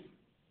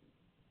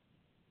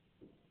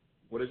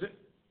 What is it?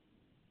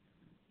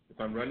 If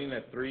I'm running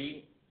at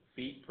 3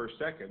 feet per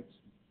second,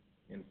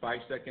 in 5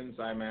 seconds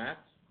I'm at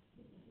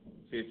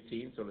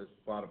 15. So let's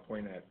plot a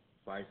point at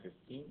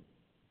 5:15.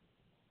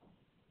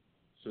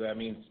 So that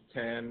means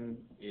 10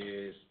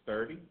 is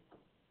 30.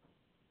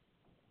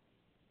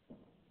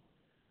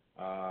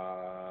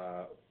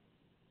 I'm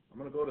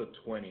going to go to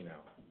 20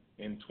 now.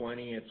 In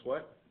 20, it's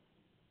what?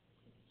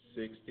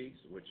 60,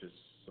 which is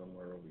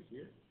somewhere over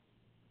here.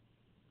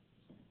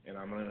 And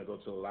I'm going to go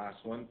to the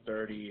last one.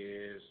 30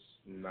 is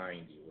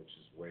 90, which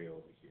is way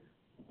over here.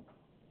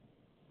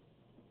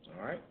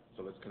 All right,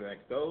 so let's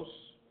connect those.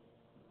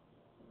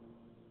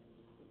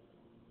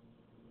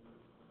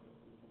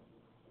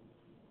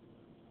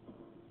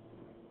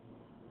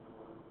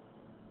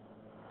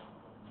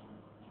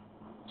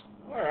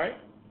 All right.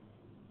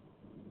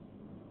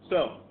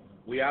 So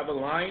we have a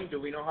line. Do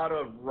we know how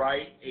to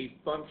write a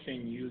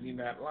function using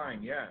that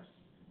line? Yes.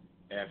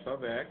 F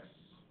of x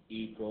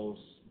equals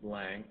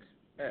blank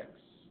x.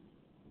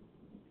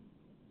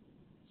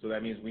 So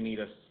that means we need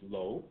a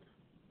slope.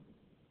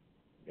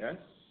 Yes.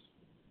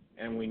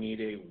 And we need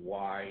a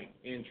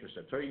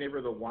y-intercept. Tell your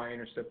neighbor the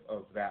y-intercept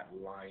of that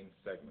line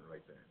segment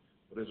right there.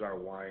 What is our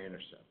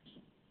y-intercept?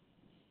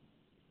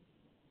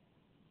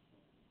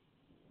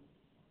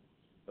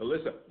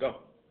 Alyssa, go.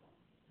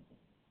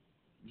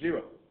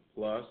 0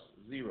 plus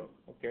 0,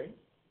 okay?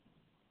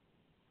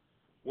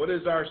 What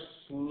is our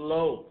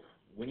slope?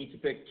 We need to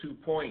pick 2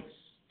 points.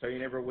 Tell your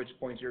neighbor which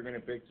points you're going to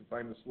pick to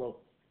find the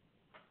slope.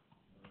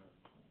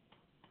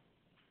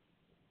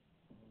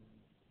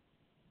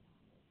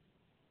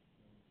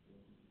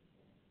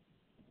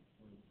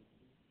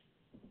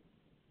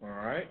 All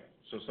right,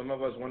 so some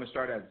of us want to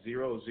start at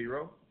 0,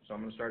 0. So I'm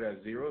going to start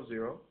at 0,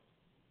 0.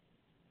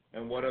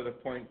 And what other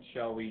point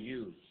shall we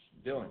use?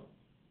 Dylan?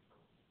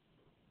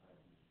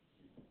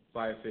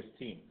 5,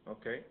 15.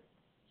 Okay.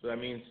 So that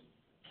means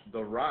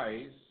the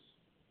rise,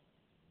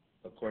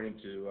 according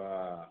to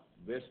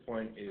this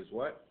point, is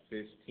what?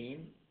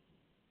 15.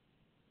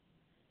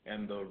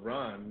 And the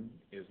run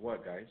is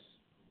what, guys?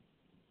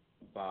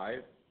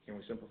 5. Can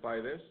we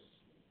simplify this?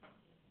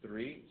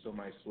 3. So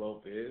my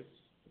slope is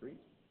 3.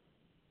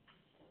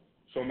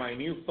 So my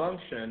new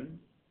function,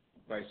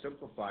 if I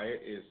simplify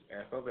it, is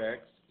f of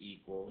x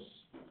equals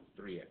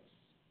 3x.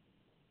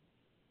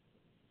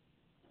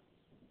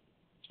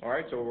 All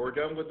right, so we're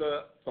done with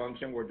the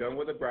function. We're done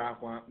with the graph.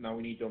 Now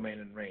we need domain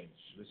and range.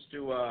 Let's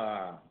do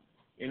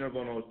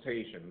interval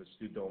notation. Let's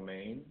do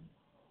domain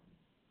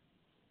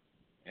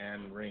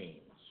and range.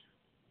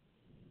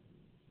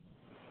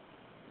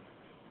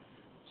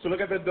 So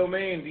look at the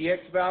domain. The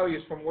x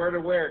values from where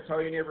to where.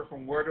 Tell your neighbor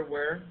from where to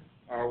where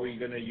are we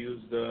going to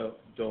use the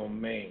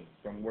domain.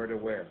 From where to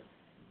where?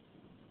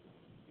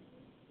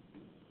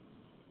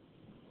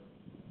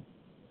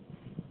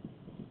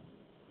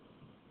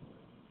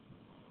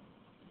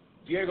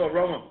 Diego,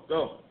 Roma,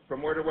 go.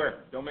 From where to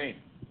where? Domain.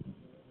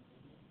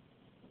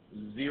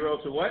 0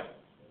 to what?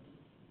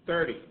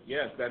 30.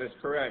 Yes, that is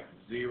correct.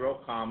 0,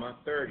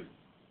 30.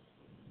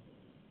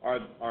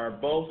 Are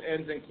both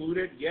ends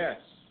included? Yes.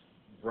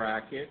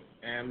 Bracket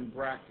and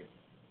bracket.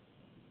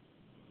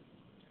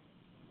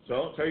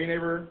 So tell your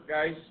neighbor,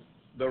 guys,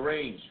 the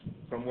range.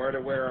 From where to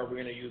where are we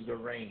going to use the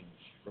range?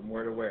 From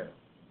where to where?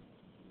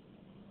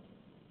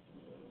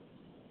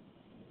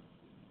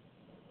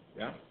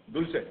 Yeah?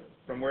 Dulce,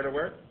 from where to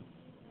where?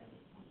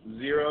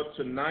 0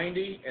 to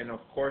 90, and of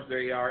course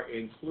they are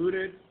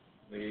included.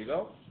 There you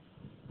go.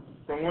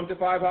 From 1 to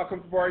 5, how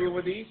comfortable are you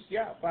with these?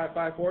 Yeah, 5,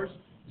 5, 4s.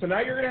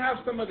 Tonight you're going to have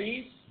some of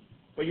these,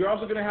 but you're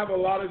also going to have a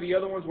lot of the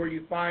other ones where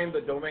you find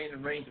the domain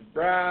and range of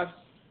graphs,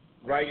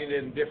 write it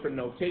in different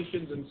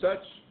notations and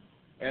such.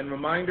 And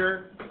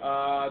reminder,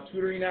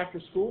 tutoring after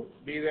school,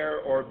 be there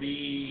or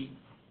be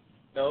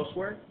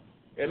elsewhere.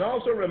 And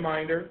also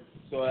reminder,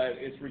 so that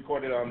it's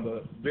recorded on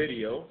the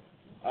video,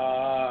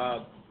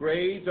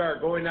 grades are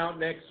going out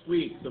next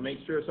week, so make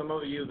sure some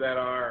of you that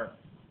are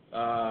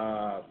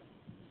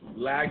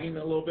lagging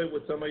a little bit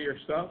with some of your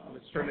stuff,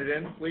 let's turn it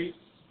in, please.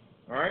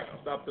 All right,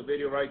 I'll stop the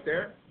video right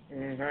there. All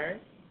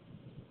right.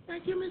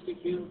 Thank you,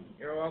 Mr. Q.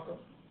 You're welcome.